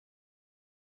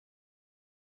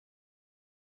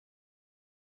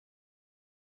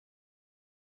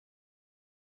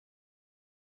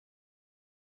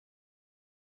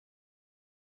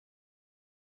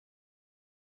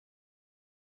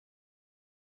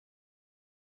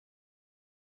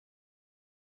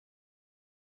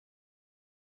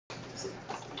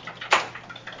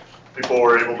people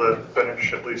were able to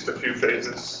finish at least a few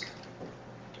phases.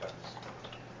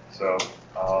 So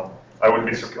I wouldn't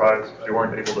be surprised if you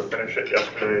weren't able to finish it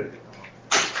yesterday.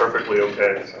 It's perfectly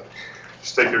okay. So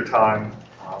just take your time.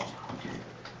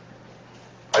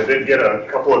 I did get a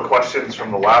couple of questions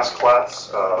from the last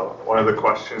class. One of the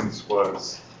questions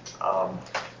was,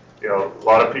 you know, a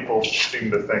lot of people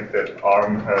seem to think that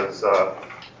ARM has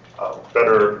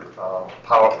better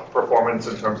power performance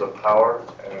in terms of power,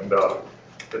 and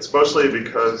it's mostly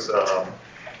because,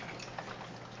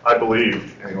 I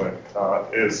believe anyway,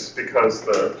 is because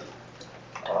the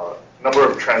number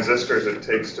of transistors it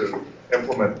takes to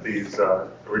implement these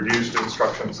reduced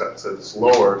instruction sets is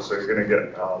lower, so you're going to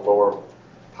get lower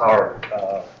power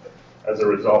as a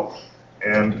result.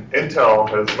 And Intel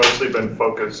has mostly been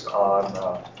focused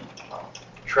on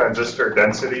transistor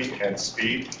density and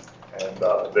speed, and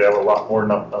they have a lot more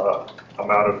amount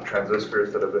of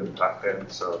transistors that have been packed in,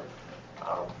 so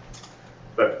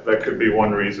that could be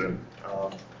one reason.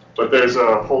 But there's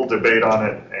a whole debate on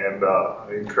it, and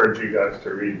I encourage you guys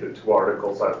to read the 2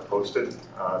 articles I've posted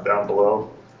down below.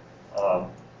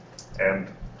 And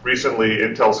recently,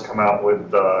 Intel's come out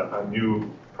with a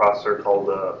new processor called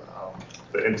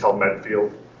the Intel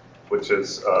Medfield, which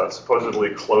is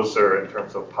supposedly closer in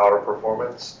terms of power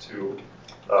performance to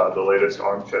the latest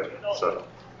ARM chip. So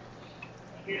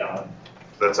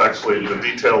that's actually the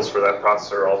details for that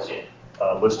processor also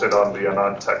listed on the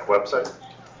Anand Tech website.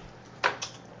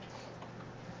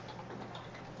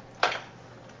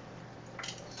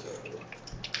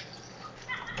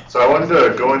 So I wanted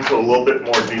to go into a little bit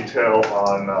more detail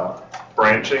on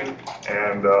branching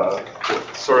and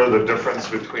sort of the difference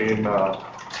between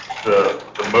the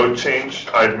mode change.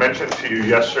 I had mentioned to you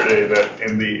yesterday that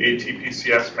in the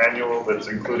ATPCS manual that's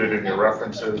included in your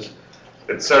references,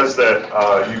 it says that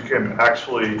you can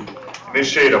actually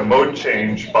initiate a mode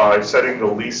change by setting the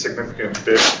least significant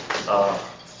bit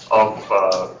of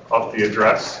the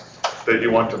address that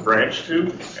you want to branch to.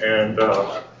 And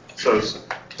so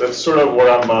that's sort of what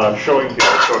I'm showing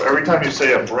here. So every time you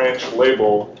say a branch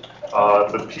label,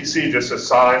 the PC just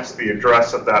assigns the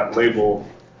address of that label,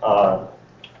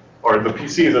 or the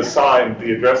PC is assigned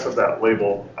the address of that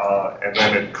label, and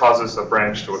then it causes a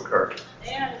branch to occur.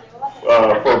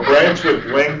 For branch with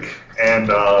link and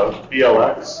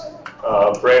BLX,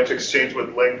 branch exchange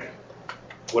with link,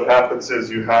 what happens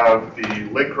is you have the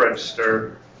link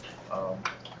register.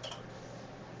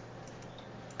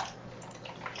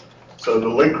 So the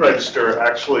link register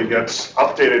actually gets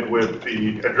updated with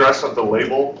the address of the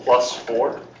label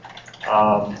 +4,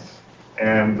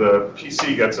 and the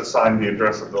PC gets assigned the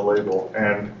address of the label.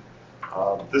 And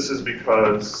this is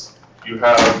because you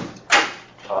have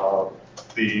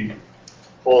the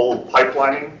whole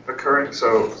pipelining occurring.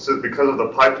 So because of the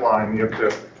pipeline, you have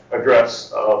to address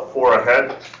 4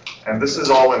 ahead. And this is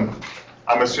all in,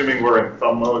 I'm assuming we're in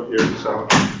thumb mode here.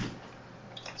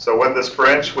 So when this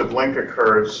branch with link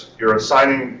occurs, you're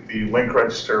assigning the link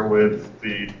register with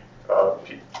the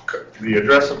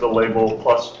address of the label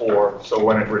 +4. So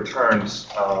when it returns,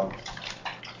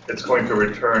 it's going to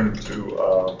return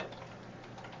to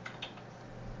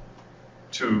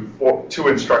 2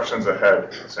 instructions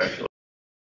ahead, essentially.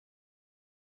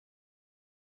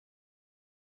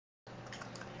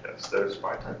 Yes, there's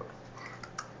my typo.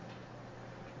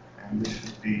 And this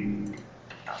should be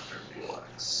after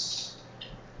VLX.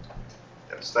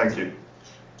 Yes, thank you.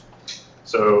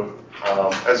 So,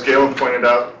 as Galen pointed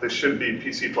out, this should be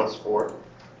PC +4.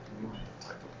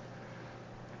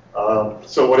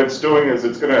 So what it's doing is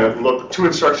it's going to look 2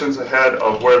 instructions ahead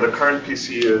of where the current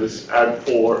PC is, add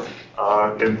 4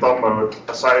 in thumb mode,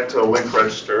 assign it to a link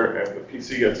register, and the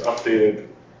PC gets updated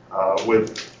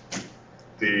with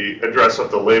the address of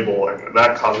the label, and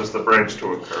that causes the branch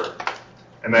to occur.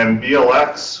 And then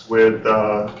BLX with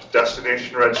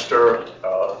destination register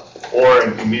or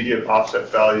an immediate offset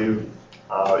value,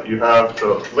 you have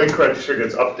the link register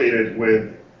gets updated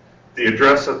with the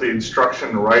address of the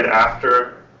instruction right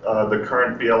after the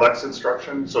current BLX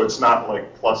instruction, so it's not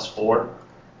like +4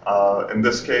 in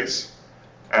this case.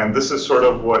 And this is sort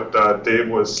of what Dave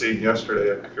was seeing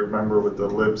yesterday, if you remember, with the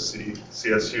libc,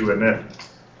 CSU, and it.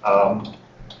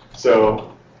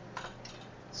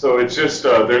 So it's just,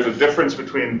 there's a difference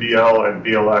between BL and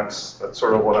BLX. That's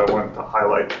sort of what I wanted to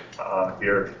highlight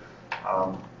here.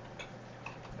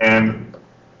 And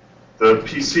the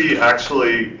PC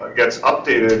actually gets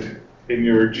updated in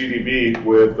your GDB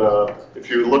with, if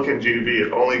you look in GDB,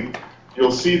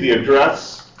 you'll see the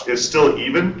address is still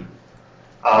even.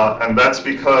 And that's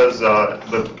because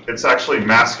it's actually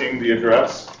masking the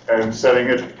address and setting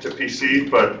it to PC,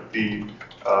 but the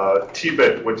T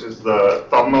bit, which is the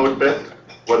thumb mode bit,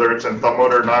 whether it's in thumb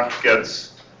mode or not,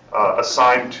 gets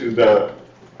assigned to the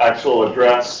actual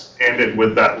address ended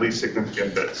with that least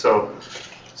significant bit. So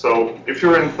if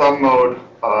you're in thumb mode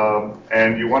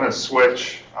and you want to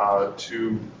switch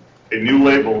to a new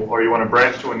label, or you want to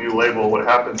branch to a new label, what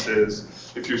happens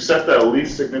is if you set that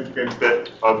least significant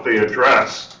bit of the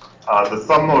address, the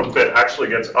thumb mode bit actually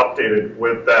gets updated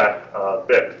with that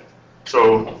bit.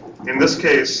 So in this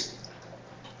case,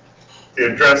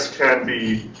 the address can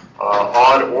be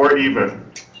odd or even,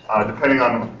 depending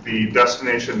on the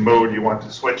destination mode you want to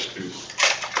switch to.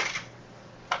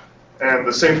 And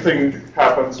the same thing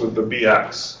happens with the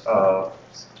BX.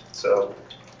 So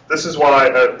this is why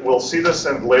we'll see this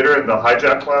later in the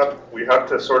hijack lab. We have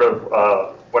to sort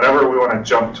of, whenever we want to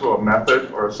jump to a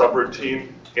method or a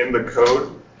subroutine in the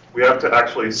code, we have to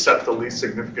actually set the least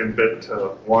significant bit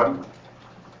to 1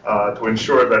 to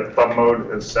ensure that thumb mode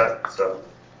is set.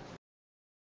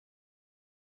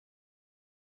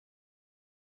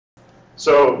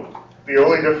 So the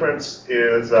only difference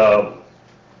is the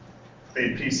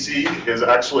PC is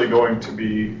actually going to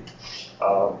be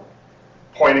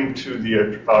pointing to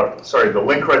the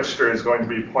link register is going to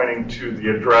be pointing to the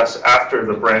address after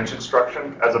the branch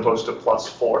instruction as opposed to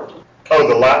 +4. Oh,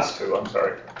 the last two, I'm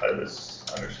sorry, I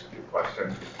misunderstood your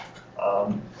question.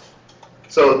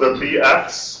 So the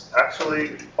BX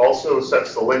actually also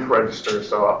sets the link register,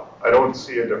 so I don't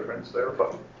see a difference there,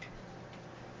 but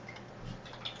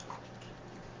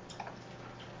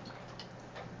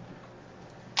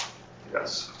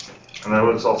yes, and that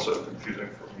was also confusing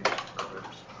for me.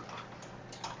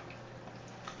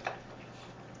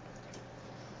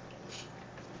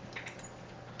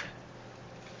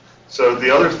 So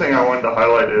the other thing I wanted to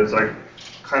highlight is I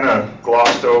kind of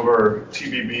glossed over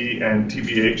TBB and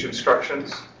TBH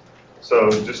instructions. So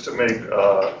just to make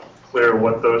clear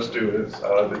what those do is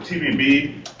the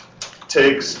TBB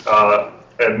takes a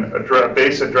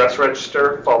base address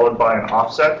register followed by an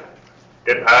offset.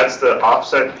 It adds the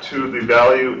offset to the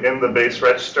value in the base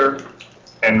register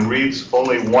and reads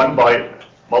only 1 byte,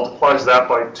 multiplies that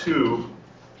by 2,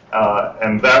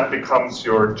 and that becomes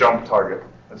your jump target,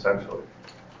 essentially.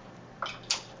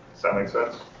 Does that make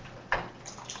sense?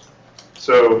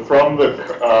 So from the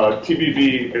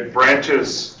TBB, it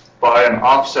branches by an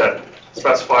offset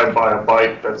specified by a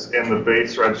byte that's in the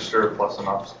base register plus an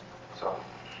offset. So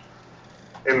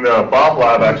in the bomb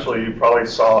lab, actually, you probably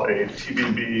saw a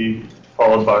TBB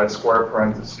followed by a square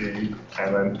parenthesis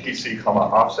and then PC comma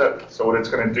offset. So what it's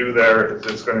going to do there is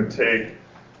it's going to take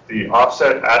the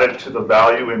offset added to the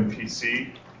value in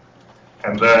PC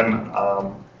and then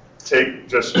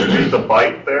just read the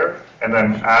byte there and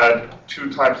then add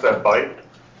 2 times that byte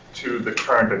to the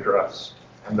current address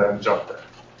and then jump there.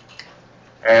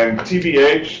 And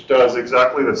TBH does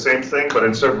exactly the same thing, but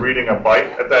instead of reading a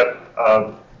byte at that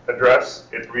address,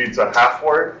 it reads a half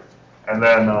word, and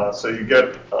then so you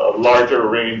get a larger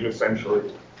range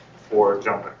essentially for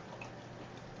jumping.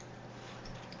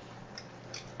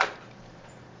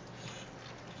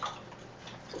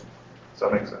 Does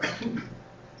that make sense?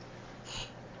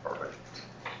 Perfect.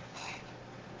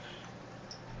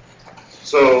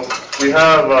 So we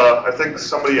have, I think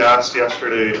somebody asked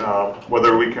yesterday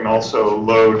whether we can also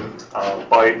load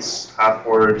bytes, half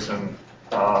words, and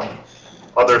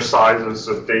other sizes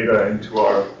of data into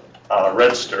our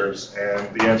registers,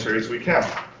 and the answer is we can.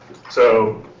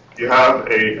 So you have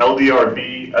a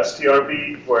LDRB,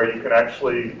 STRB, where you can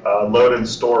actually load and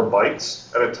store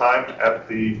bytes at a time at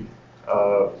the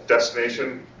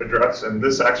destination address, and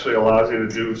this actually allows you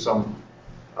to do some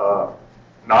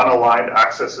non-aligned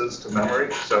accesses to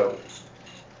memory. So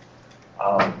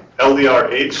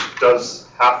LDRH does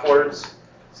half words,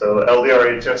 so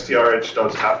LDRH, STRH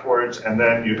does half words, and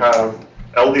then you have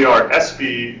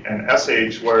LDR-SB and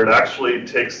SH, where it actually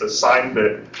takes the sign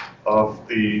bit of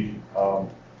the,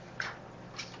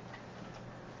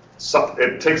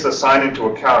 it takes the sign into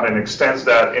account and extends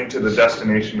that into the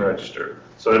destination register.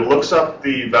 So it looks up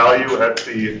the value at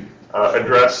the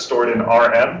address stored in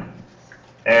RM,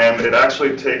 and it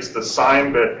actually takes the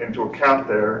sign bit into account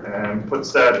there and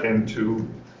puts that into,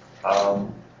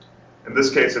 in this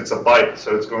case it's a byte,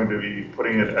 so it's going to be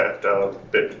putting it at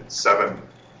bit 7.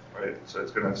 Right? So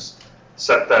it's going to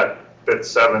set that bit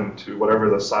 7 to whatever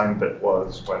the sign bit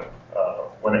was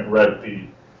when it read the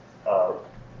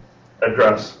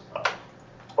address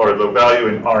or the value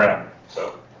in RM.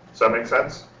 So does that make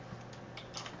sense?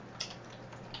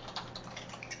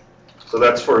 So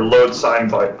that's for load sign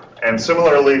byte. And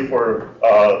similarly for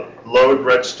load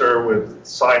register with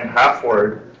sign half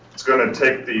word, it's going to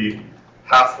take the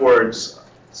half word's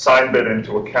sign bit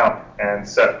into account and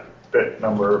set bit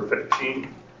number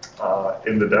 15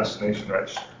 in the destination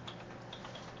register.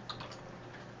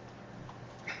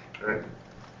 right?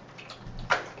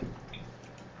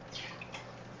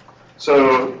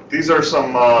 So these are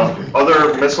some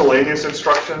other miscellaneous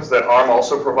instructions that ARM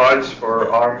also provides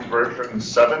for ARM version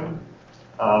 7.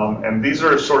 And these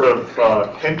are sort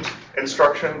of hint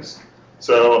instructions.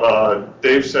 So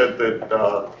Dave said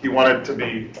that he wanted to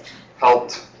be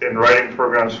helped in writing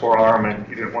programs for ARM, and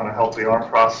he didn't want to help the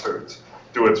ARM processor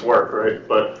do its work, right?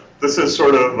 But this is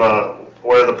sort of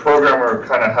where the programmer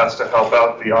kind of has to help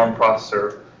out the ARM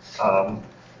processor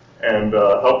and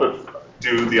help it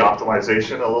do the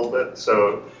optimization a little bit.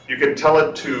 So you can tell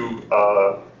it to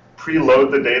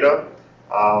preload the data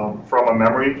from a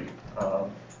memory.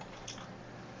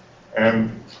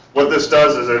 And what this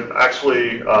does is it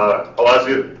actually allows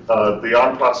you, the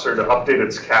ARM processor to update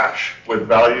its cache with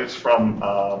values from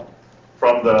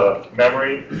the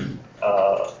memory.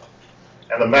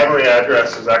 And the memory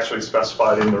address is actually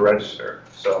specified in the register.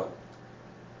 So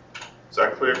is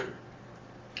that clear?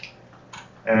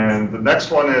 And the next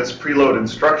one is preload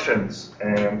instructions.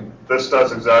 And this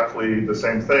does exactly the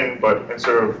same thing, but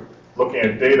instead of looking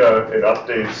at data, it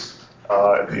updates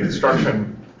the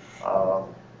instruction.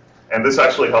 And this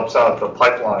actually helps out the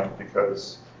pipeline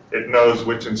because it knows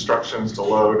which instructions to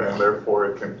load, and therefore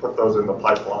it can put those in the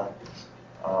pipeline.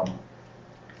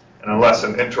 And unless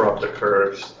an interrupt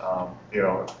occurs, you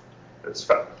know, its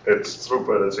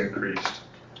throughput is increased.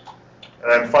 And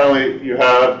then finally, you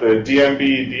have the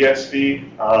DMB,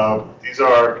 DSB. These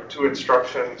are two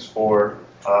instructions for,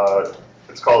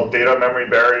 it's called data memory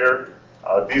barrier.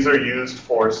 These are used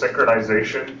for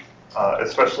synchronization,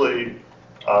 especially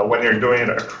when you're doing it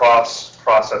across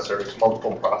processors,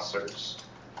 multiple processors.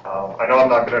 I know I'm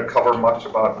not going to cover much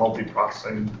about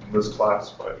multiprocessing in this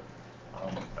class, but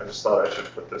I just thought I should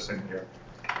put this in here.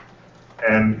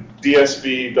 And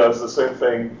DSB does the same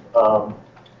thing,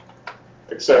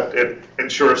 except it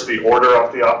ensures the order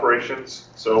of the operations.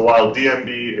 So while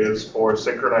DMB is for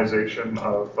synchronization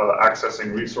of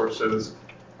accessing resources,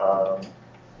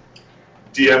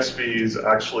 DSB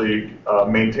actually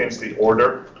maintains the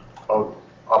order of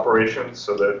operations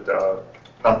so that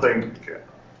nothing,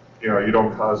 you know, you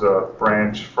don't cause a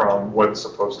branch from what's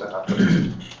supposed to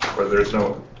happen, where there's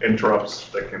no interrupts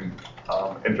that can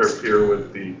interfere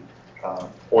with the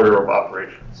order of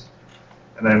operations.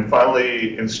 And then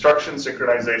finally, instruction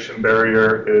synchronization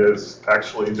barrier is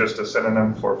actually just a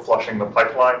synonym for flushing the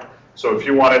pipeline. So if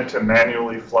you wanted to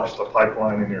manually flush the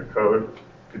pipeline in your code,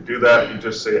 you could do that. You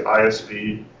just say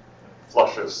ISB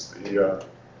flushes the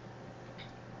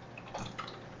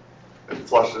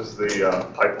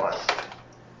pipeline.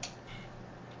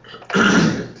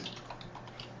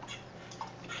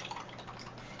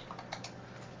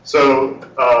 So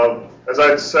as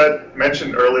I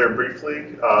mentioned earlier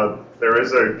briefly, there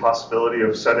is a possibility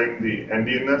of setting the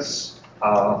endianness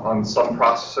on some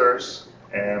processors,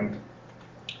 and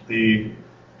you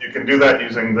can do that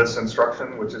using this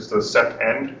instruction, which is the set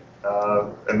end.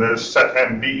 And there's set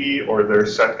end BE or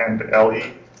there's set end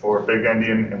LE for big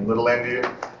endian and little endian.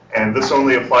 And this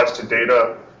only applies to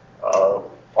data.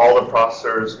 All the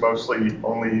processors mostly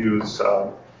only use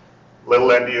little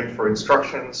endian for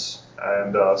instructions.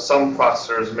 And some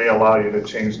processors may allow you to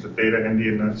change the data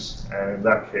endianness, and in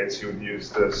that case, you would use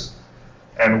this.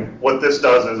 And what this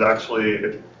does is actually,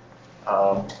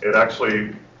 it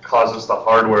actually causes the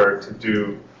hardware to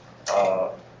do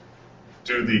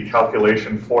the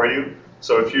calculation for you.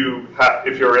 So if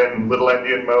you're in little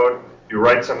endian mode, you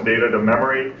write some data to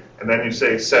memory, and then you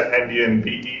say set endian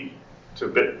BE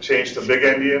to change to big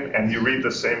endian, and you read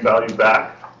the same value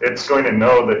back. It's going to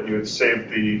know that you had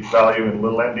saved the value in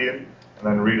little endian, and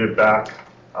then read it back,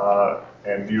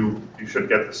 and you should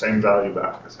get the same value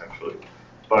back, essentially.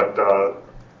 But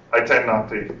I tend not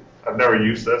to, I've never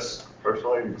used this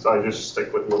personally, because I just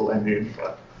stick with little endian.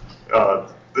 But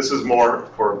this is more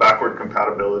for backward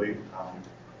compatibility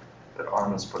that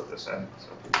ARM has put this in.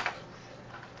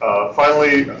 So.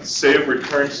 Finally, save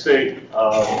return state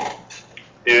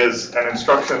is an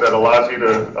instruction that allows you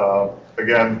to,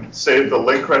 again, save the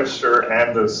link register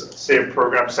and the save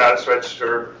program status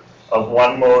register of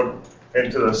one mode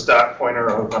into the stack pointer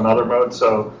of another mode.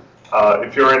 So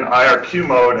if you're in IRQ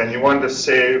mode and you wanted to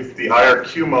save the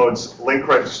IRQ mode's link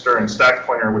register and stack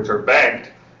pointer, which are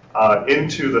banked,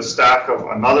 into the stack of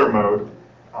another mode,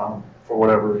 for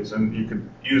whatever reason, you could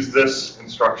use this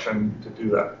instruction to do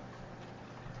that.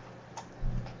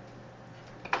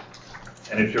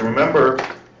 And if you remember,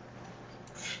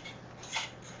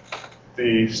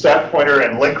 the stack pointer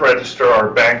and link register are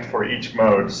banked for each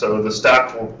mode, so the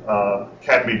stack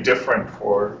can be different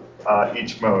for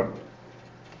each mode.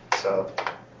 So,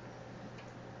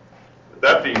 with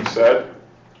that being said,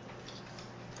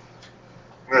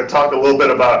 I'm going to talk a little bit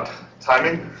about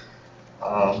timing.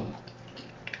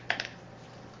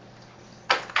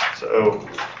 So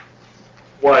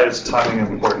why is timing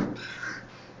important,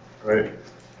 right?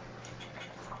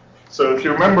 So if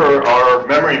you remember our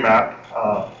memory map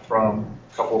from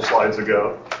a couple of slides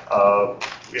ago,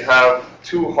 we have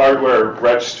two hardware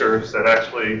registers that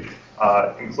actually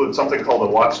include something called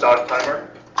a watchdog timer.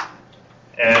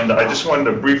 And I just wanted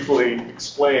to briefly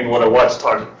explain what a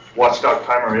watchdog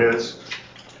timer is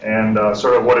and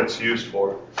sort of what it's used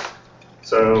for.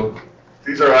 So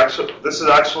this is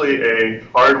actually a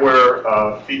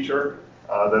hardware feature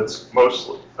that's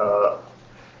mostly that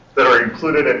are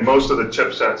included in most of the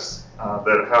chipsets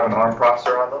that have an ARM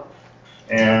processor on them.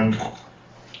 And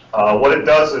what it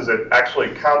does is it actually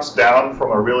counts down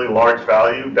from a really large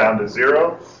value down to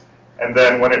 0, and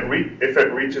then when if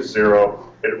it reaches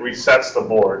 0, it resets the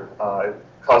board. It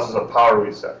causes a power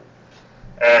reset.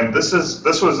 And this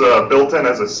was built in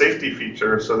as a safety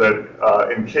feature so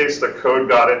that in case the code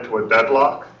got into a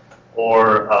deadlock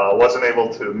or wasn't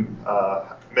able to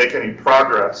make any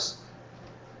progress,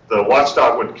 the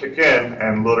watchdog would kick in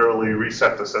and literally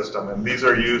reset the system. And these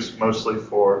are used mostly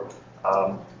for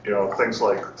things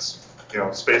like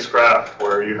spacecraft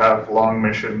where you have long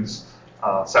missions,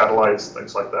 satellites,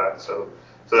 things like that, so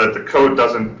that the code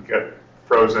doesn't get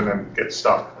frozen and get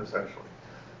stuck, essentially.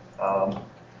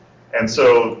 And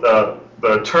so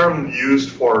the term used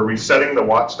for resetting the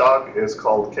watchdog is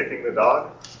called kicking the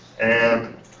dog.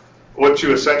 And what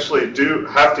you essentially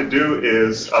have to do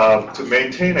is to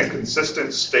maintain a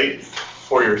consistent state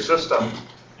for your system,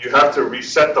 you have to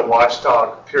reset the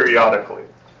watchdog periodically.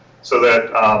 So that,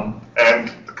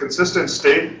 and the consistent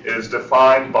state is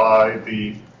defined by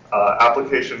the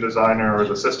application designer or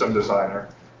the system designer.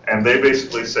 And they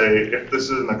basically say, if this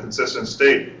is in a consistent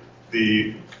state,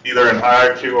 either an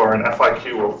IRQ or an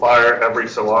FIQ will fire every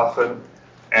so often,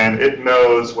 and it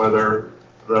knows whether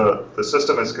the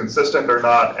system is consistent or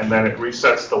not, and then it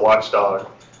resets the watchdog,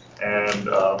 and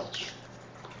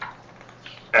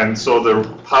so the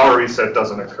power reset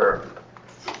doesn't occur.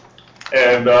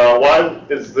 And why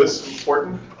is this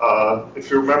important? If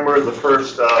you remember the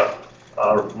first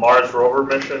Mars rover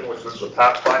mission, which was the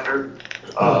Pathfinder,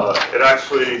 it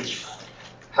actually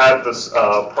had this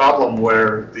problem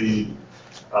where the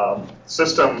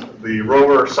the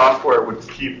rover software would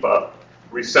keep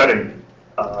resetting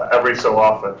every so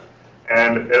often.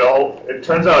 And it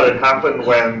turns out it happened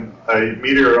when a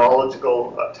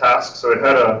meteorological task, so it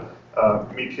had a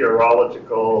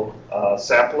meteorological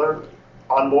sampler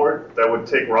on board that would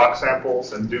take rock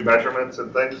samples and do measurements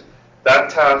and things. That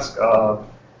task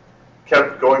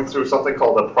kept going through something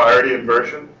called a priority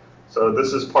inversion. So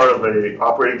this is part of an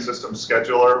operating system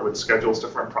scheduler which schedules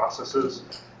different processes.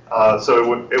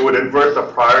 So it would invert the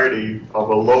priority of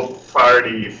a low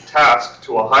priority task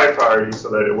to a high priority so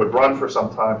that it would run for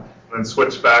some time and then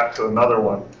switch back to another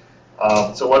one.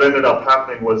 So what ended up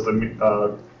happening was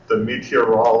the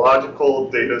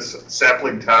meteorological data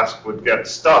sampling task would get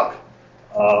stuck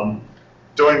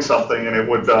doing something, and it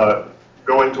would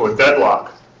go into a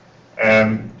deadlock.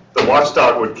 And the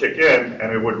watchdog would kick in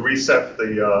and it would reset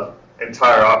the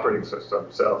entire operating system.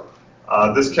 So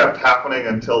this kept happening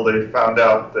until they found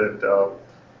out that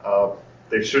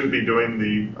they shouldn't be doing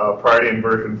the priority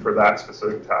inversion for that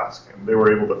specific task, and they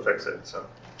were able to fix it. So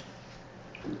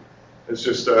it's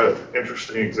just an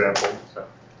interesting example. So.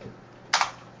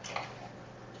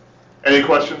 Any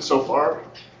questions so far?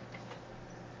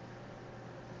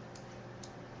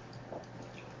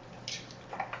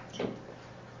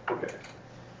 Okay.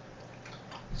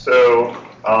 So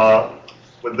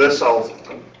with this, I'll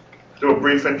do a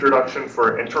brief introduction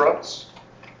for interrupts.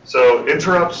 So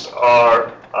interrupts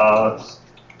are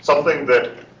something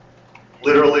that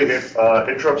literally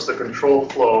interrupts the control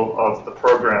flow of the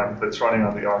program that's running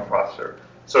on the ARM processor.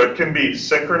 So it can be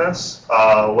synchronous,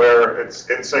 where it's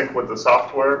in sync with the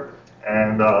software,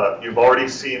 and you've already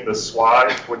seen the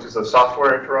SWI, which is a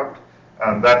software interrupt.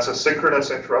 That's a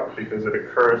synchronous interrupt because it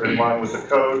occurs in line with the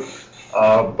code.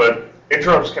 But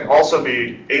interrupts can also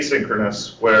be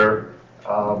asynchronous, where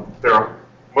they're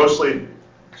mostly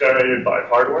generated by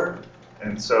hardware.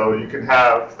 And so you can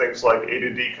have things like A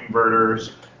to D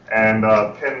converters and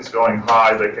pins going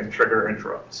high that can trigger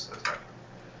interrupts.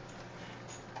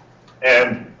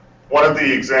 And one of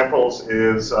the examples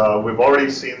is, we've already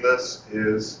seen this,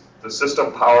 is the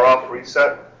system power off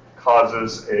reset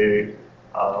causes a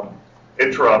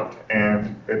interrupt,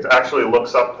 and it actually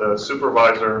looks up the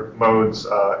supervisor mode's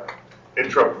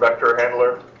interrupt vector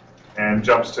handler and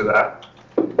jumps to that.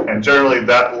 And generally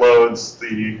that loads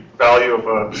the value of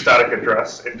a static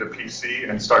address into PC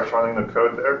and starts running the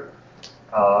code there.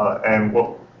 And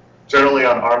Generally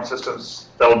on ARM systems,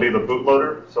 that will be the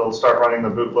bootloader, so it'll start running the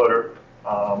bootloader.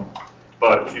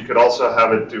 But you could also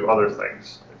have it do other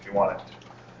things if you wanted to.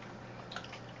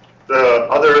 The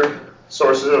other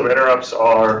sources of interrupts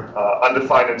are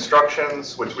undefined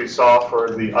instructions, which we saw for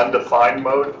the undefined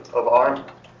mode of ARM.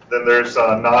 Then there's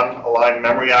non-aligned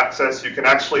memory access. You can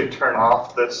actually turn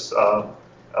off this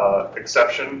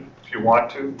exception if you want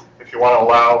to. If you want to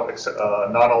allow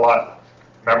non-aligned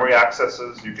memory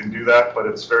accesses, you can do that, but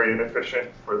it's very inefficient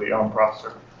for the ARM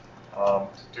processor to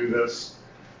do this.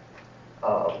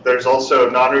 There's also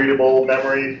non-readable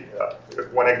memory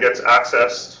when it gets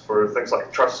accessed for things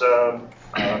like trust zone.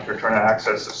 If you're trying to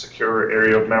access a secure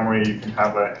area of memory, you can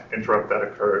have an interrupt that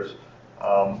occurs.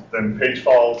 Then page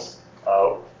faults,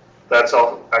 that's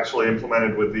actually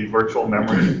implemented with the virtual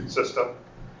memory system.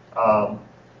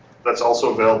 That's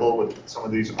also available with some of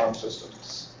these ARM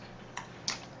systems.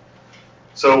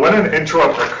 So when an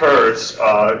interrupt occurs,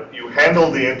 you handle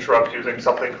the interrupt using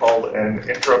something called an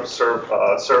interrupt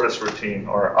service routine,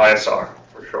 or ISR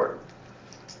for short.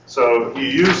 So you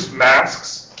use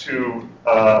masks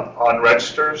on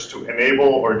registers to enable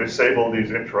or disable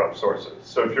these interrupt sources.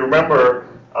 So if you remember,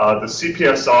 the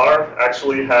CPSR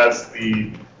actually has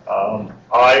the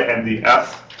I and the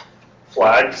F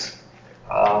flags.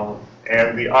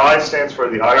 And the I stands for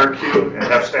the IRQ, and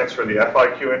F stands for the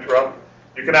FIQ interrupt.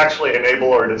 You can actually enable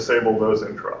or disable those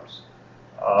interrupts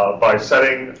by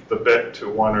setting the bit to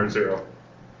 1 or 0.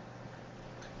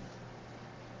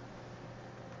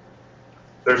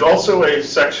 There's also a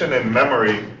section in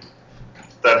memory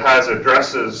that has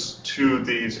addresses to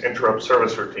these interrupt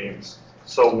service routines.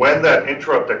 So when that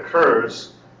interrupt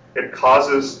occurs, it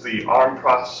causes the ARM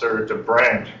processor to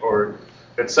branch, or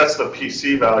it sets the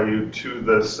PC value to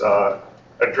this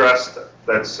address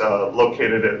that's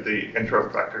located at the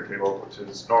interrupt vector table, which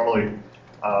is normally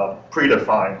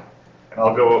predefined. And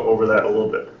I'll go over that a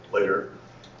little bit later.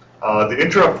 The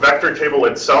interrupt vector table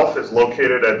itself is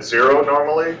located at 0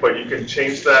 normally, but you can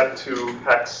change that to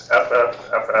hex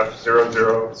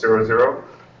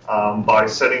FF0000 by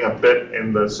setting a bit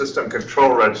in the system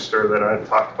control register that I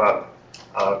talked about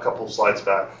a couple slides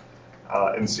back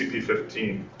in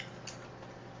CP15.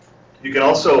 You can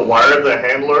also wire the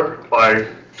handler by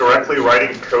directly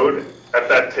writing code at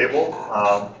that table.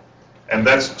 And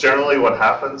that's generally what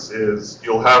happens is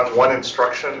you'll have one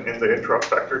instruction in the interrupt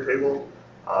vector table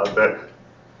that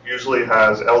usually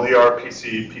has LDR,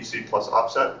 PC, PC plus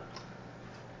offset.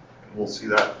 And we'll see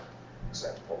that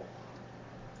example.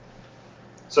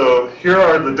 So here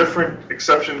are the different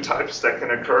exception types that can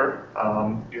occur.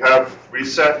 You have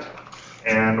reset,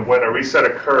 and when a reset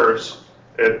occurs,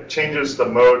 it changes the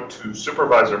mode to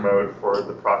supervisor mode for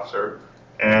the processor,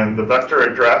 and the vector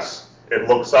address it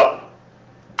looks up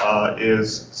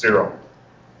is 0.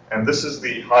 And this is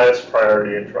the highest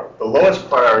priority interrupt. The lowest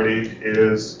priority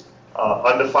is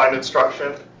undefined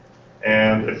instruction,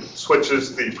 and it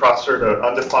switches the processor to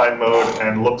undefined mode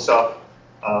and looks up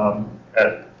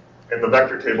in the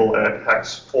vector table at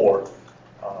hex 4.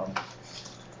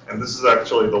 And this is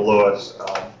actually the lowest.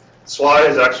 SWI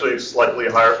is actually slightly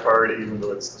higher priority, even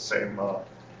though it's the same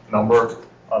number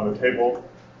on the table.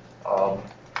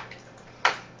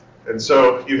 And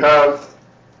so you have,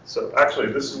 so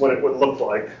actually this is what it would look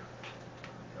like.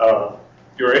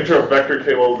 Your interrupt vector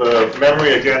table, the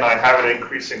memory, again, I have it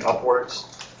increasing upwards.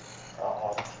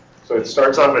 So it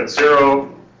starts off at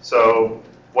 0. So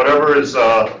whatever is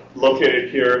located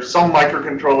here, some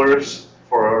microcontrollers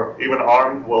for even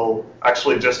ARM will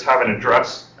actually just have an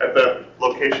address at that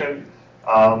location.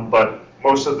 But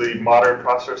most of the modern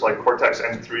processors like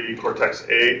Cortex-M3,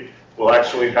 Cortex-A will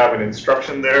actually have an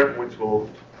instruction there which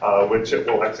it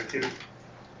will execute.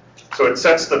 So it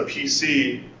sets the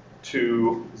PC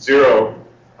to 0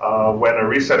 when a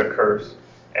reset occurs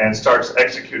and starts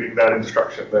executing that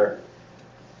instruction there.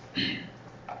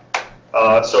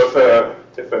 So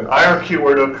if an IRQ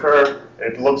were to occur,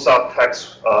 it looks up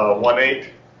hex 18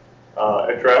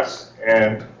 address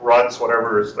and runs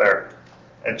whatever is there.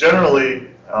 And generally,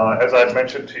 as I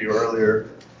mentioned to you earlier,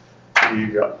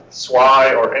 the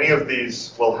SWI or any of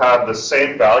these will have the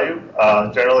same value.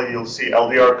 Generally, you'll see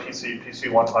LDR, PC,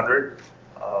 PC100.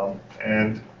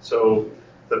 And so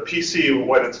the PC,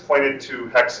 when it's pointed to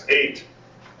hex 8,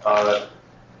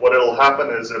 what it'll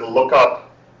happen is it'll look up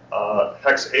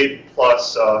hex 8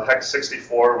 plus hex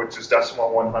 64, which is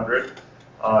decimal 100,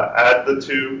 add the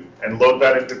 2, and load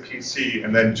that into PC,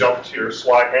 and then jump to your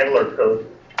SWI handler code,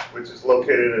 which is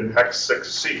located in hex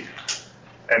 6C.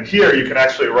 And here you can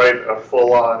actually write a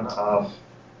full-on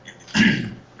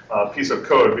piece of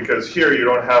code, because here you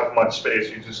don't have much space,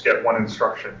 you just get one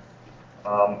instruction.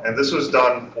 And this was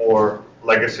done for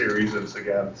legacy reasons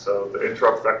again. So the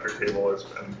interrupt vector table has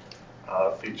been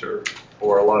a feature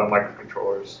for a lot of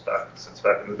microcontrollers since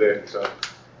back in the day. So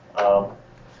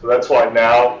that's why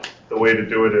now the way to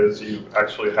do it is you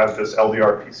actually have this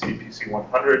LDR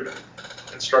PC100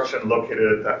 instruction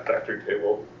located at that vector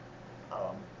table,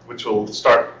 which will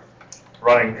start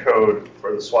running code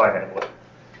for the SWI handler.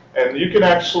 And you can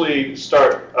actually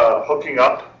start hooking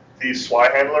up these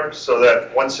SWI handlers so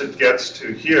that once it gets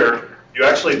to here, you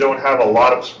actually don't have a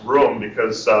lot of room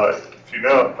because if you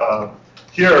know,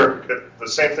 here the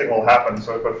same thing will happen.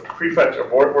 So if a prefetch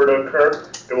abort were to occur,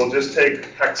 it will just take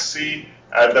hex C,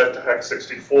 add that to hex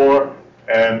 64,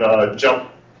 and jump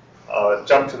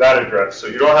to that address. So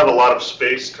you don't have a lot of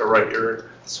space to write your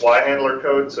SWI handler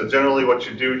code. So generally what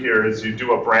you do here is you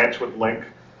do a branch with link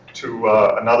to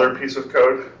another piece of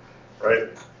code, right?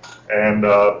 And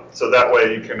so that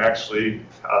way you can actually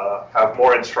have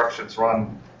more instructions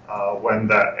run when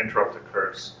that interrupt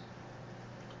occurs.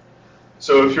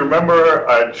 So if you remember,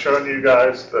 I'd shown you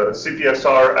guys the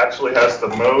CPSR actually has the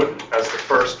mode as the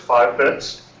first 5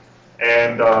 bits.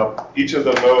 And each of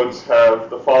the modes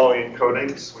have the following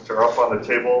encodings, which are up on the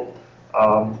table.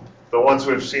 The ones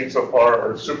we've seen so far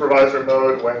are supervisor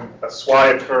mode. When a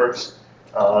SWI occurs,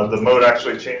 the mode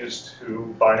actually changes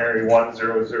to binary 1,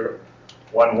 0, 0,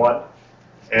 1, 1.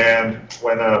 And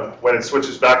when it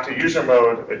switches back to user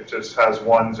mode, it just has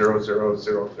 1, 0, 0,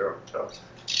 0,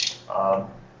 0.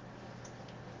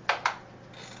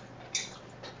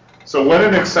 So when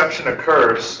an exception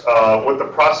occurs, what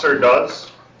the processor does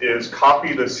is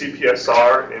copy the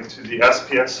CPSR into the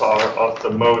SPSR of the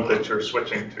mode that you're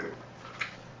switching to.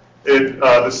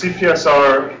 The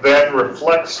CPSR then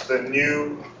reflects the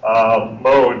new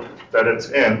mode that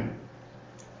it's in,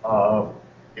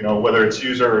 whether it's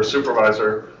user or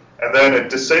supervisor, and then it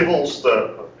disables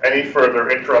any further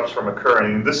interrupts from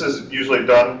occurring. And this is usually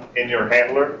done in your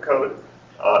handler code,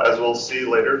 as we'll see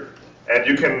later. And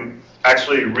you can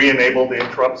actually re-enable the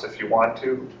interrupts if you want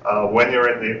to when you're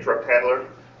in the interrupt handler.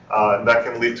 And that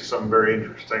can lead to some very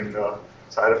interesting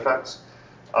side effects.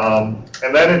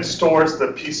 And then it stores the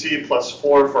PC +4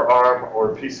 for ARM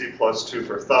or PC +2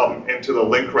 for thumb into the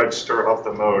link register of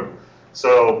the mode.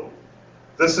 So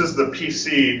this is the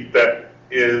PC that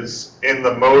is in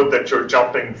the mode that you're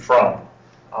jumping from,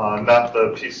 not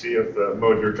the PC of the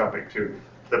mode you're jumping to.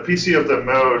 The PC of the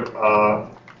mode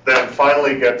then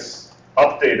finally gets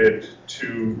updated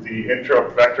to the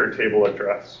interrupt vector table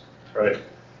address, right?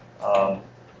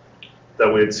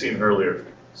 That we had seen earlier.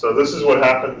 So this is what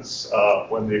happens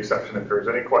when the exception occurs.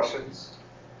 Any questions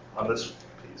on this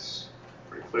piece?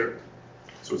 Pretty clear?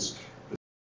 So it's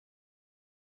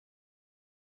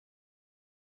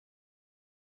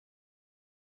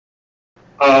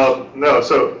no,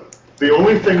 so the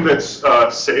only thing that's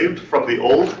saved from the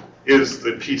old is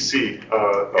the PC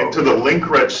into the link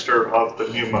register of the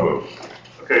new mode.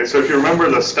 Okay, so if you remember,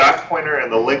 the stack pointer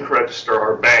and the link register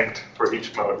are banked for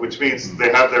each mode, which means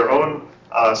they have their own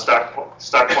stack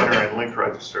pointer and link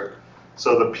register.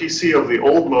 So the PC of the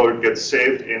old mode gets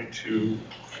saved into,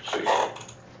 actually, go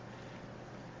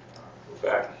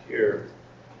back here.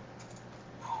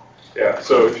 Yeah,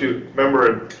 so if you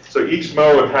remember, so each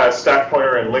mode has stack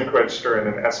pointer and link register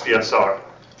and an SPSR.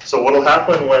 So what will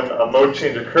happen when a mode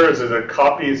change occurs is it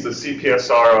copies the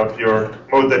CPSR of your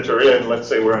mode that you're in, let's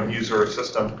say we're on user or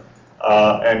system,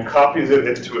 and copies it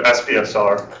into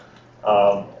SPSR.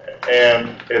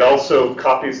 And it also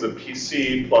copies the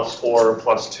PC +4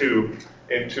 +2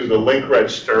 into the link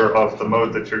register of the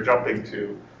mode that you're jumping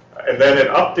to. And then it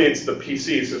updates the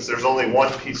PC, since there's only one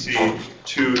PC,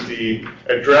 to the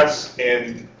address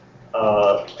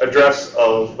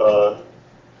of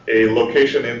a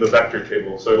location in the vector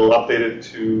table. So it'll update it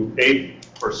to 8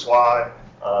 for SWI,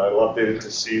 it'll update it to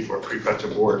C for prefetch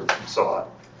abort, and so on.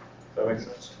 Does that make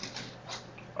sense?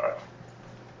 All right.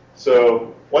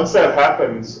 So once that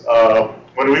happens,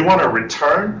 when we want to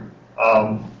return,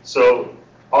 so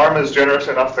ARM is generous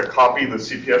enough to copy the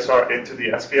CPSR into the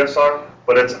SPSR,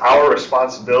 but it's our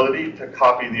responsibility to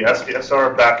copy the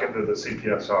SPSR back into the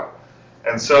CPSR.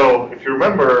 And so, if you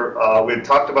remember, we had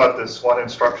talked about this one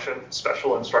instruction,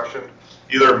 special instruction,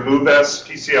 either moves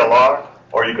PCLR,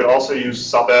 or you could also use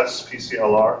sub-s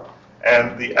PCLR.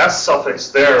 And the S suffix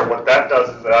there, what that does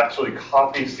is it actually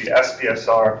copies the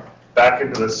SPSR back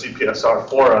into the CPSR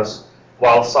for us,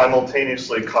 while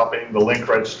simultaneously copying the link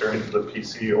register into the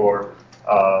PC, or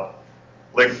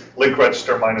link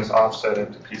register minus offset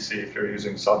into PC if you're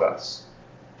using sub-s.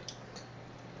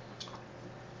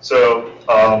 So,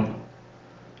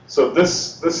 so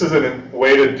this is a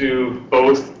way to do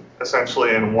both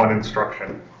essentially in one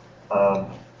instruction.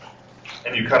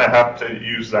 and you kind of have to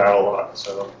use that a lot.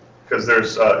 So, because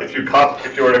there's if you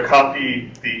were to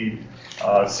copy the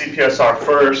CPSR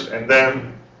first and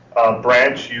then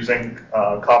branch using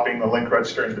copying the link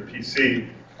register into PC,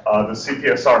 the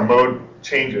CPSR mode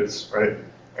changes, right?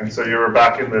 And so you're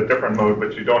back in the different mode,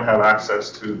 but you don't have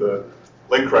access to the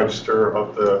link register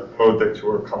of the mode that you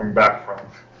were coming back from.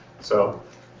 So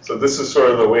this is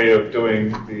sort of the way of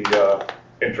doing the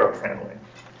interrupt handling.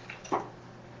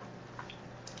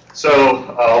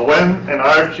 So when an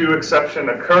IRQ exception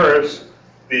occurs,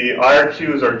 the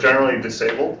IRQs are generally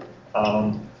disabled.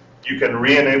 You can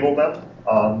re-enable them.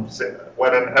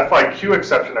 When an FIQ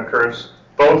exception occurs,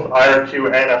 both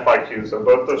IRQ and FIQ, so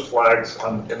both those flags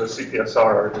in the CPSR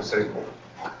are disabled.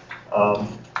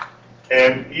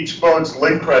 And each mode's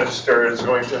link register is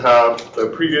going to have the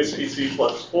previous PC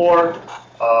plus 4,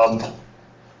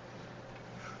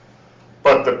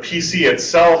 but the PC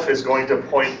itself is going to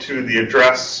point to the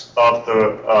address of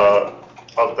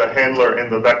the handler in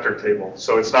the vector table.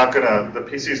 So it's not gonna, the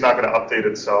PC is not going to update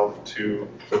itself to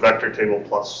the vector table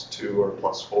plus 2 or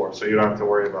plus 4, so you don't have to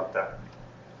worry about that.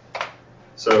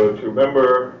 So if you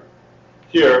remember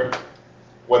here,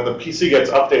 when the PC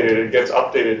gets updated, it gets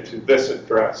updated to this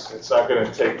address. It's not going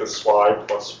to take the SWI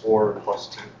plus 4 or plus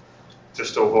 2,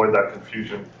 just to avoid that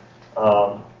confusion.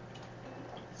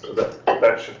 So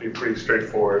that should be pretty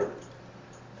straightforward.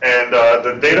 And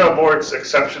the data aborts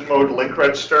exception mode link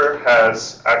register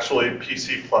has actually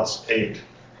PC plus 8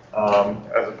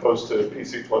 as opposed to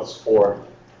PC plus 4.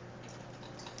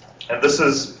 And this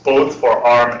is both for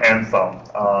ARM and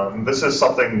Thumb. This is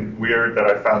something weird that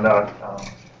I found out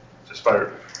just by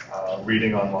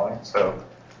reading online. So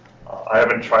I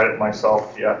haven't tried it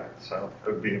myself yet, so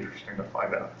it would be interesting to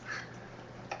find out.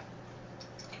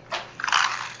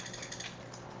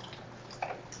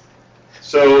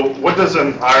 So what does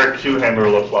an IRQ handler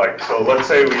look like? So let's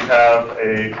say we have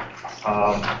a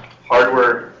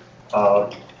hardware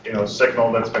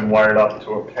signal that's been wired up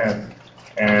to a pin,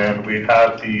 and we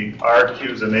have the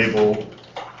IRQs enabled,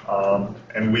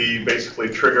 and we basically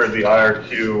trigger the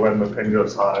IRQ when the pin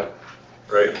goes high,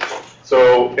 right?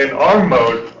 So in ARM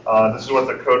mode, this is what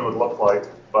the code would look like,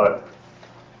 but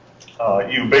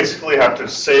you basically have to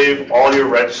save all your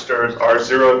registers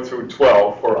R0 through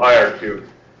 12 for IRQ.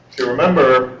 If you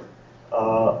remember,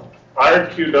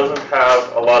 IRQ doesn't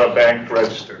have a lot of banked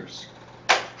registers.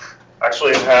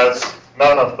 Actually, it has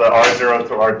none of the R0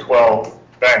 through R12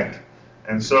 banked.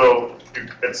 And so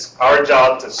it's our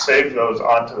job to save those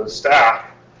onto the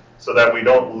stack so that we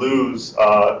don't lose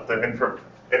the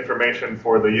information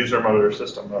for the user mode or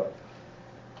system mode.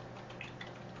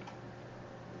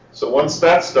 So once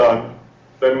that's done,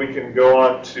 then we can go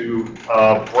on to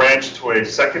branch to a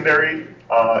secondary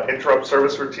interrupt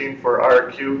service routine for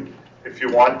IRQ if you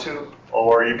want to,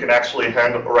 or you can actually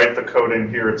write the code in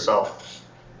here itself.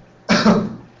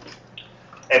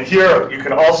 And here you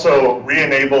can also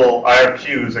re-enable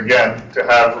IRQs again to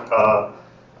have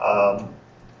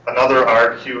another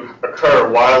IRQ occur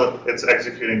while it's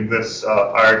executing this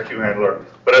IRQ handler.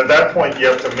 But at that point you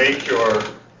have to make your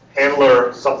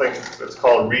handler something that's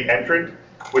called re-entrant,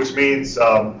 which means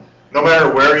no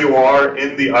matter where you are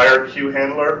in the IRQ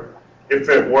handler, if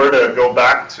it were to go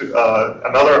back to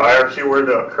another IRQ were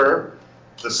to occur,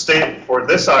 the state for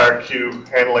this IRQ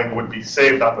handling would be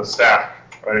saved on the stack,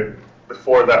 right,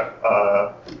 before that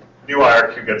new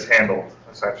IRQ gets handled,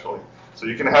 essentially. So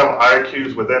you can have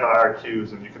IRQs within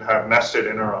IRQs, and you can have nested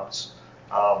interrupts.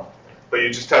 But you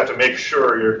just have to make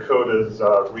sure your code is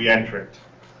re-entrant.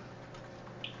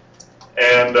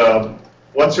 And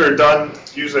once you're done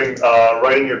using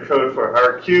writing your code for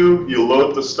IRQ, you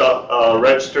load the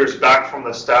registers back from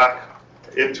the stack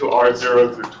into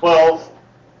R0 through 12,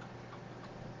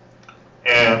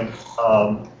 and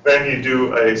then you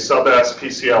do a sub-S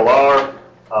PCLR.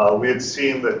 We had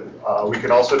seen that we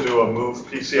can also do a move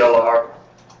PCLR,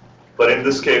 but in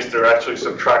this case they're actually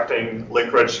subtracting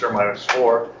link register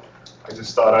 -4. I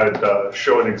just thought I'd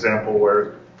show an example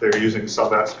where they're using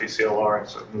sub-S PCLR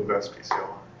instead of move S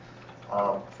PCLR.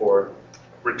 For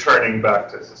returning back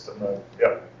to system mode.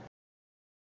 Yep.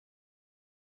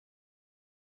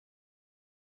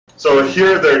 So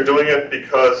here they're doing it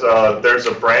because there's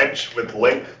a branch with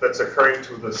link that's occurring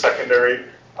to the secondary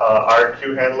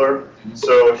IRQ handler.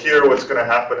 So here what's going to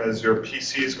happen is your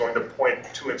PC is going to point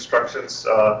 2 instructions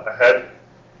ahead,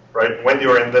 right, when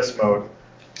you're in this mode.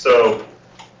 So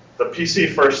the PC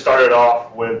first started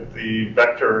off with the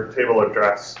vector table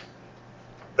address.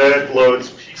 Then it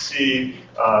loads PC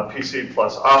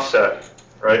plus offset,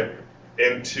 right,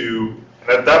 into, and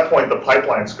at that point the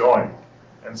pipeline's going.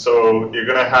 And so you're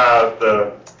going to have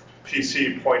the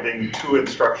PC pointing 2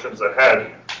 instructions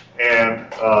ahead,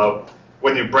 and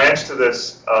when you branch to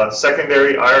this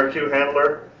secondary IRQ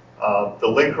handler, the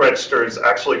link register is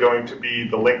actually going to be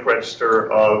the link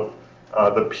register of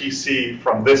the PC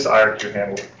from this IRQ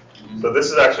handler. So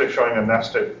this is actually showing a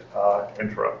nested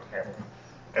interrupt handler.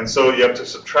 And so you have to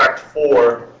subtract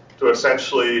 4 to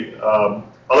essentially,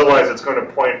 otherwise it's going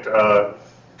to point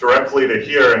directly to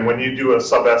here, and when you do a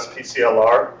sub-S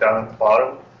PCLR down at the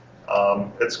bottom,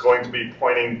 it's going to be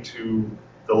pointing to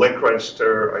the link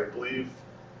register, I believe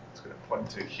it's going to point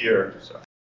to here. So.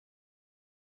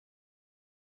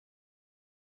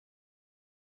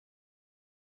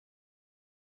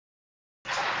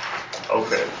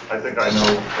 Okay, I think I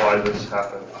know why this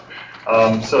happened.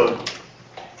 So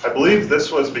I believe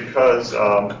this was because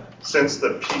since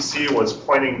the PC was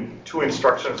pointing 2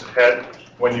 instructions ahead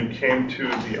when you came to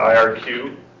the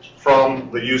IRQ from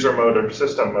the user mode or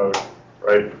system mode,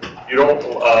 right? You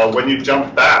don't, when you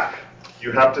jump back,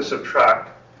 you have to subtract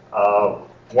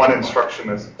 1 instruction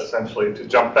essentially to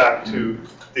jump back to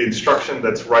the instruction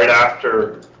that's right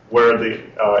after where the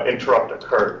interrupt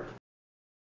occurred.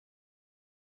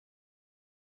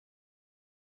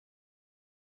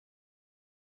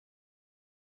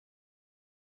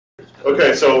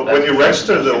 Okay, so when you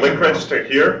register the link register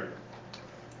here,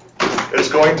 it's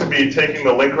going to be taking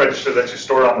the link register that you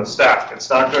stored on the stack. It's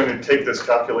not going to take this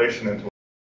calculation into.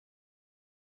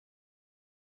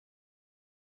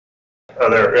 Oh,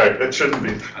 there, right, it shouldn't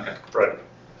be. Okay. Right.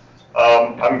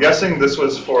 I'm guessing this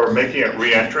was for making it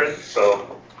re-entrant,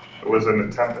 so it was an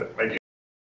attempt at making.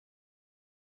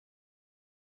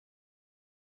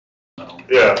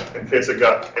 Yeah, in case it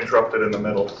got interrupted in the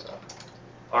middle. So.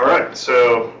 All right,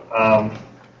 so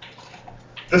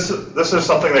this is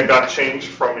something that got changed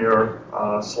from your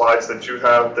slides that you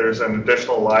have. There's an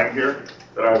additional line here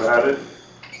that I've added.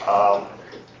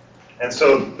 And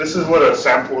so this is what a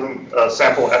sample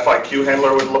FIQ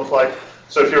handler would look like.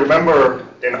 So if you remember,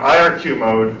 in IRQ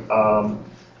mode,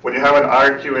 when you have an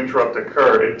IRQ interrupt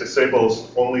occur, it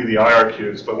disables only the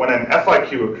IRQs. But when an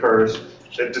FIQ occurs,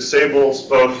 it disables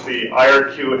both the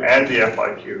IRQ and the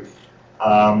FIQ.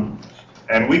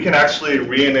 And we can actually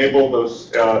re-enable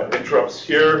those interrupts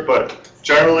here, but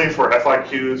generally for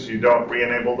FIQs, you don't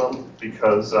re-enable them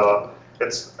because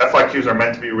FIQs are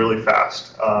meant to be really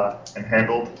fast and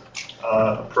handled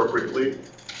appropriately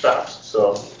fast.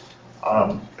 So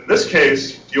in this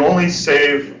case, you only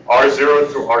save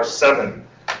R0 through R7.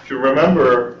 If you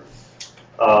remember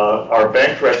our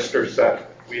banked register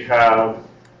set, we have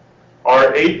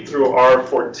R8 through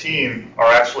R14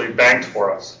 are actually banked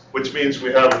for us, which means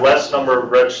we have less number of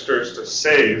registers to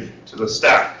save to the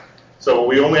stack. So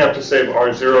we only have to save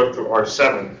R0 through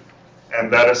R7,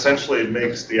 and that essentially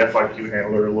makes the FIQ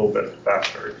handler a little bit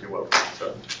faster, if you will.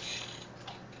 So.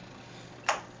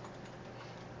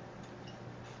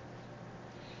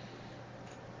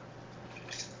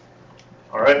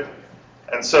 All right,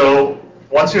 and so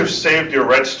once you've saved your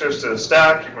registers to the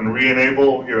stack, you can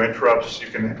re-enable your interrupts. You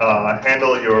can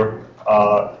handle your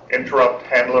interrupt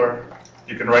handler.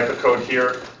 You can write the code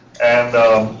here. And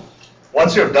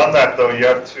once you've done that, though, you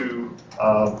have to,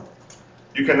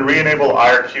 you can re-enable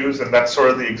IRQs, and that's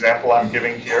sort of the example I'm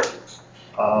giving here.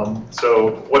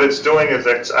 So what it's doing is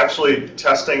it's actually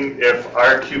testing if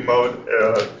IRQ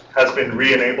mode has been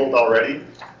re-enabled already.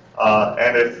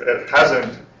 And if it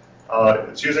hasn't,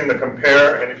 it's using the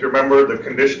compare, and if you remember the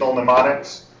conditional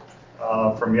mnemonics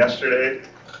from yesterday,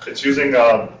 it's using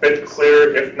bit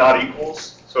clear if not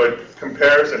equals. So it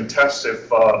compares and tests if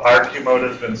IRQ mode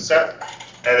has been set,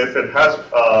 and if it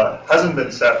hasn't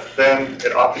been set, then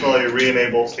it optionally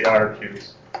re-enables the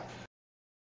IRQs.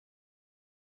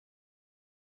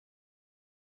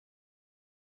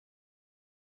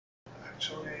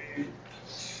 Actually,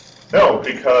 no,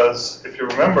 because if you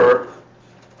remember,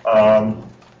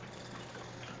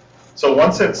 so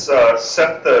once it's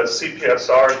set the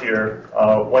CPSR here,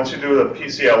 once you do the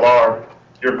PCLR,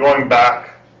 you're going back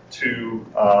to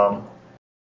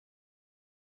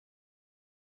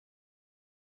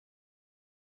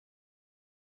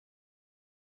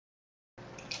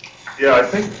yeah, I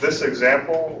think this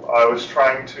example, I was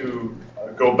trying to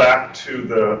go back to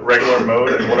the regular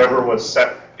mode and whatever was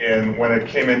set in when it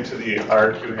came into the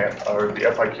IRQ or the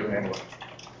FIQ handler.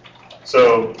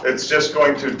 So it's just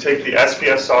going to take the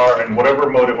SPSR and whatever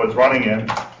mode it was running in,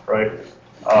 right?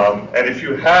 And if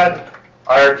you had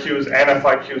IRQs and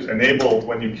FIQs enabled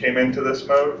when you came into this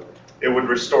mode, it would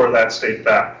restore that state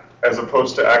back, as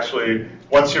opposed to actually,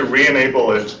 once you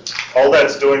re-enable it, all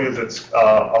that's doing is it's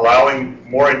allowing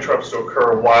more interrupts to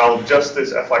occur while just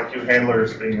this FIQ handler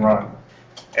is being run.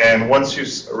 And once you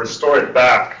restore it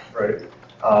back, right,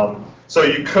 So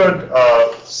you could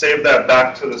save that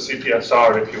back to the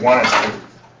CPSR if you wanted to,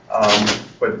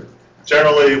 but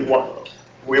generally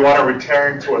we want to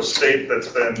return to a state that's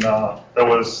been that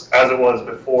was as it was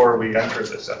before we entered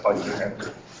this FIQ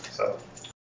handler. So.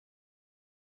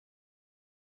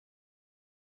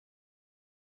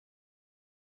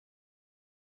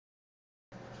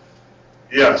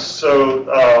 Yes, so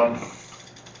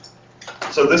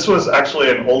this was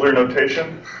actually an older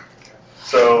notation.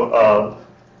 So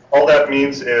all that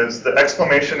means is the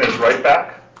exclamation is write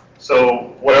back.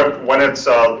 So when it's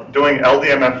doing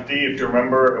LDMFD, if you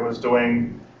remember, it was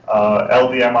doing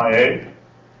LDMIA,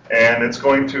 and it's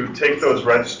going to take those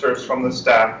registers from the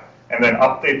stack and then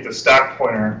update the stack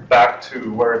pointer back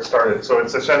to where it started. So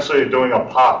it's essentially doing a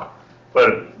pop,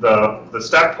 but the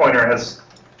stack pointer has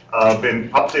been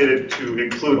updated to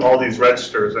include all these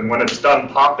registers, and when it's done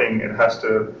popping, it has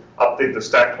to update the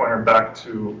stack pointer back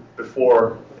to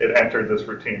before it entered this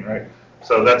routine, right?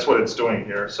 So that's what it's doing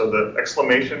here. So the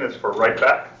exclamation is for write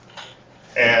back,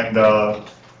 and the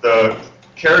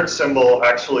caret symbol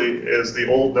actually is the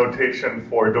old notation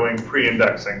for doing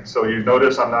pre-indexing. So you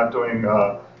notice I'm not doing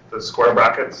the square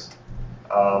brackets.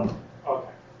 Okay. So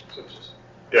it's just...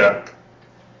 Yeah.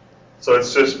 So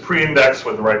it's just pre-index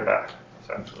with write back,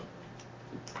 essentially.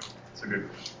 It's a good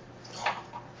question.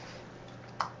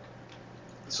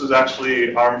 This was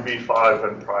actually ARM v5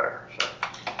 and prior.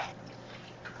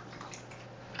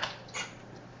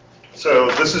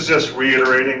 So this is just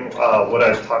reiterating what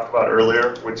I talked about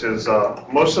earlier, which is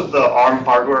most of the ARM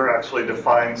hardware actually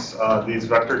defines these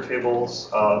vector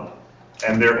tables,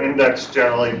 and they're indexed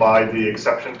generally by the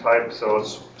exception type. So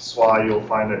SWI, you'll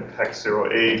find it hex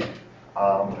 08,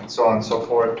 and so on and so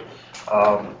forth.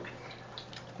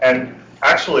 And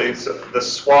actually, the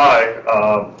SWI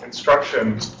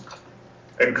instruction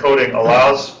encoding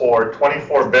allows for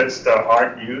 24 bits that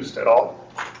aren't used at all.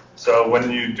 So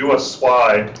when you do a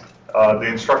SWI, the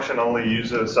instruction only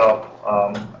uses up,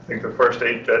 I think, the first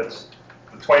 8 bits.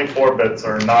 The 24 bits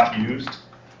are not used.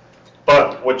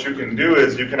 But what you can do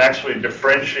is you can actually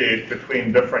differentiate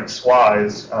between different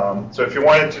SWIs. So if you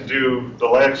wanted to do the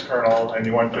Linux kernel and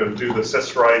you wanted to do the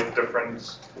syswrite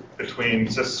difference between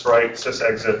syswrite,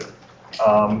 sysexit,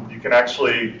 you can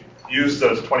actually use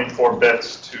those 24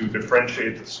 bits to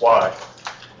differentiate the SWI.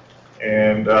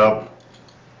 And the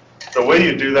way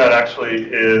you do that actually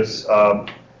is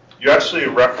you actually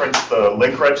reference the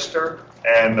link register,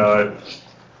 and the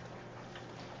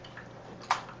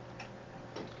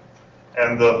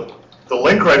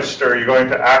link register, you're going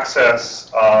to access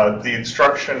the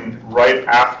instruction right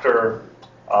after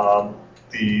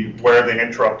where the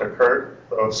interrupt occurred,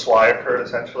 the SWI occurred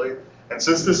essentially. And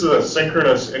since this is a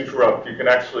synchronous interrupt, you can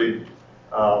actually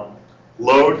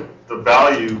load the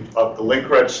value of the link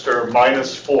register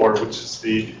 -4, which is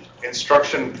the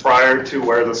instruction prior to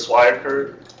where the SWI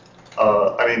occurred.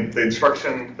 The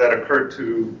instruction that occurred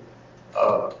to,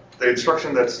 the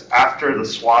instruction that's after the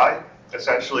SWI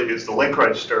essentially is the link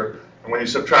register. And when you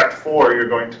subtract 4, you're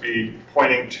going to be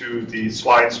pointing to the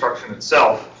SWI instruction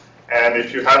itself. And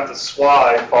if you have the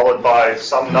SWI followed by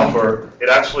some number, it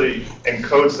actually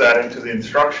encodes that into the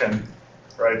instruction,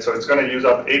 right? So it's going to use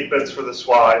up 8 bits for the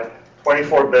SWI,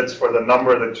 24 bits for the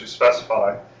number that you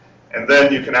specify. And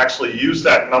then you can actually use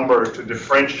that number to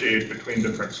differentiate between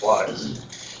different SWIs.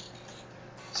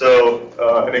 So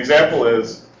an example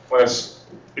is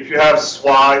if you have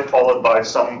SWI followed by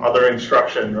some other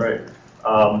instruction, right?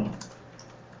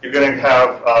 You're going to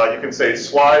have, you can say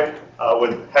SWI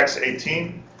with hex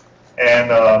 18,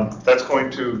 and that's going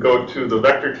to go to the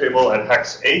vector table at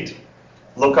hex 8,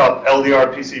 look up LDR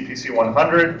PC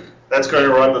PC100. That's going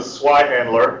to run the SWI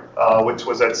handler, which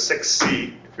was at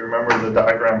 6C, if you remember the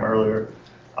diagram earlier.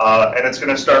 And it's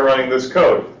going to start running this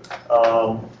code.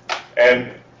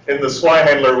 And in the SWI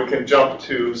handler, we can jump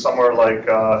to somewhere like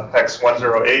hex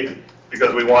 108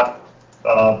 because we want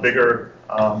bigger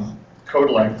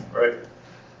code length, right?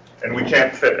 And we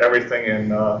can't fit everything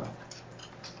in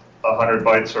 100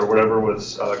 bytes or whatever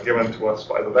was given to us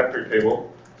by the vector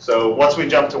table. So once we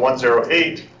jump to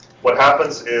 108, what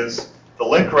happens is the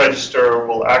link register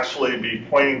will actually be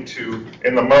pointing to,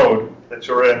 in the mode that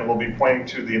you're in, will be pointing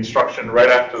to the instruction right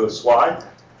after the SWI.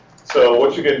 So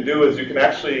what you can do is you can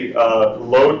actually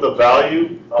load the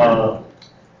value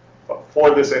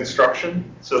for this instruction.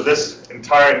 So this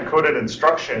entire encoded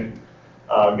instruction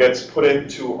gets put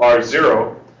into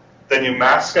R0. Then you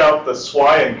mask out the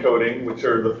SWI encoding, which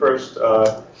are the first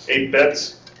 8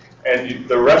 bits, and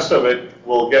the rest of it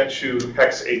will get you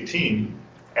hex 18.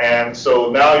 And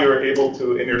so now you're able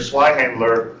to, in your SWI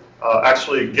handler,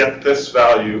 actually get this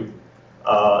value.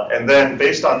 And then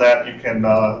based on that, you can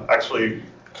actually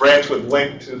branch would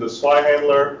link to the SWI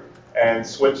handler and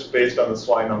switch based on the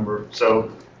SWI number.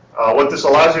 So what this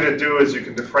allows you to do is you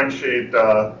can differentiate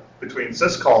between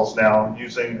syscalls now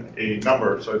using a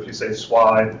number. So if you say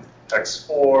SWI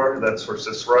x4, that's for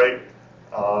syswrite,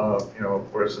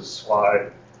 versus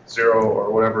SWI 0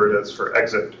 or whatever it is for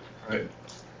exit, right?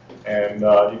 And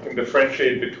you can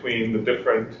differentiate between the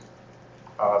different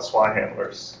SWI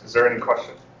handlers. Is there any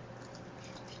question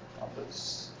on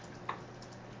this?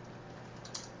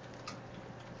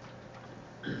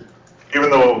 Even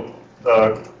though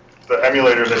the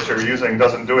emulator that you're using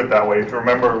doesn't do it that way, if you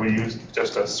remember we used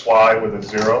just a SWI with a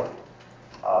 0,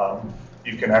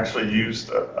 you can actually use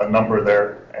a number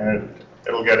there and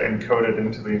it'll get encoded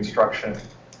into the instruction.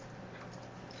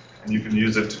 And you can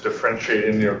use it to differentiate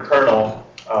in your kernel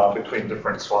between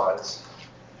different SWIs.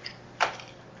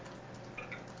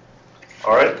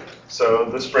 All right, so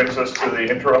this brings us to the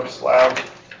interrupts lab.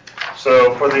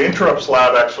 So for the interrupts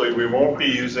lab, actually, we won't be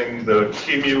using the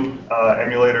QEMU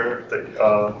emulator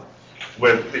that,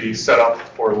 with the setup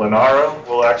for Linaro.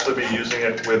 We'll actually be using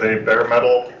it with a bare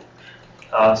metal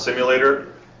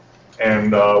simulator.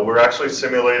 And we're actually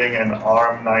simulating an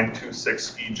ARM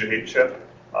 926 EJ chip,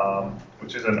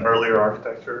 which is an earlier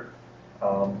architecture.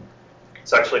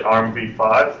 It's actually ARM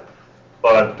v5,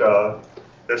 but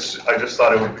I just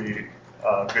thought it would be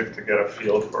good to get a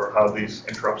feel for how these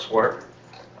interrupts work.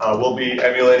 We'll be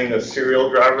emulating a serial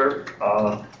driver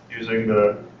using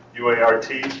the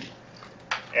UART.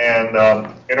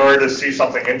 And in order to see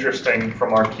something interesting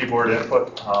from our keyboard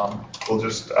input, we'll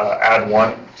just add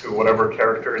 1 to whatever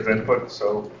character is input.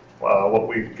 So what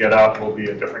we get out will be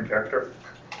a different character.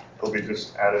 It'll be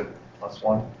just added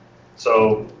 +1.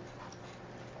 So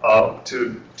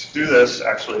to do this,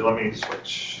 actually, let me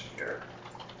switch here.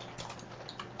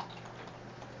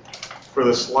 For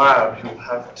this lab, you'll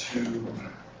have to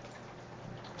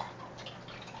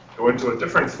go into a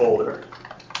different folder.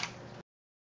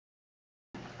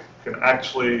 You can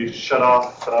actually shut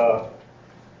off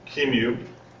QEMU.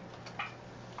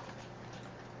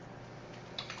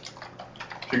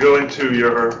 If you go into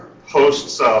your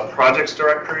host's projects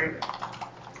directory,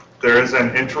 there is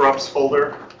an interrupts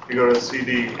folder. You go to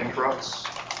CD interrupts.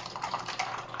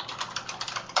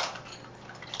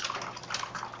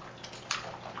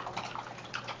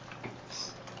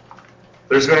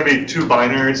 There's going to be 2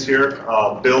 binaries here,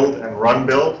 build and run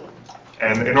build.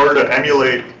 And in order to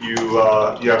emulate, you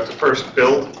have to first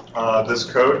build this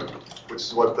code, which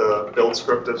is what the build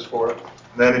script is for. And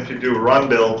then if you do run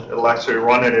build, it'll actually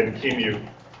run it in QEMU.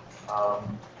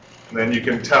 And then you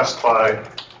can test by,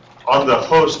 on the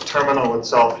host terminal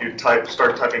itself, you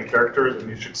start typing characters and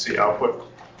you should see output.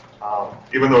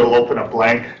 Even though it'll open a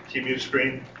blank QEMU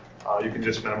screen, you can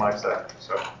just minimize that.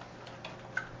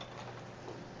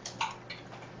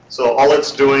 So all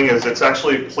it's doing is it's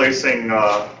actually placing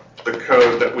the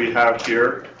code that we have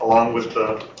here, along with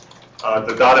the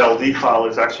 .ld file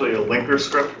is actually a linker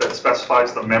script that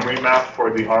specifies the memory map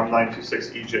for the ARM 926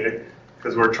 EJ,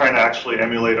 because we're trying to actually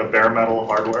emulate a bare metal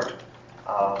hardware.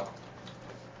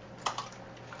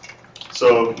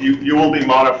 So you will be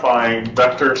modifying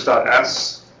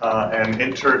vectors.s and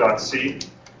inter.c.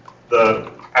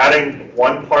 The adding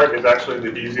one part is actually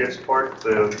the easiest part.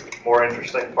 The more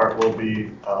interesting part will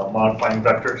be modifying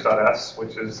vectors.s,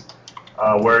 which is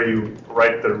where you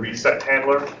write the reset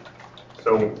handler.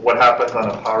 So what happens on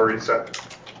a power reset.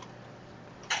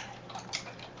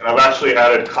 And I've actually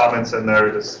added comments in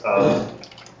there to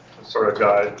sort of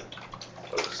guide.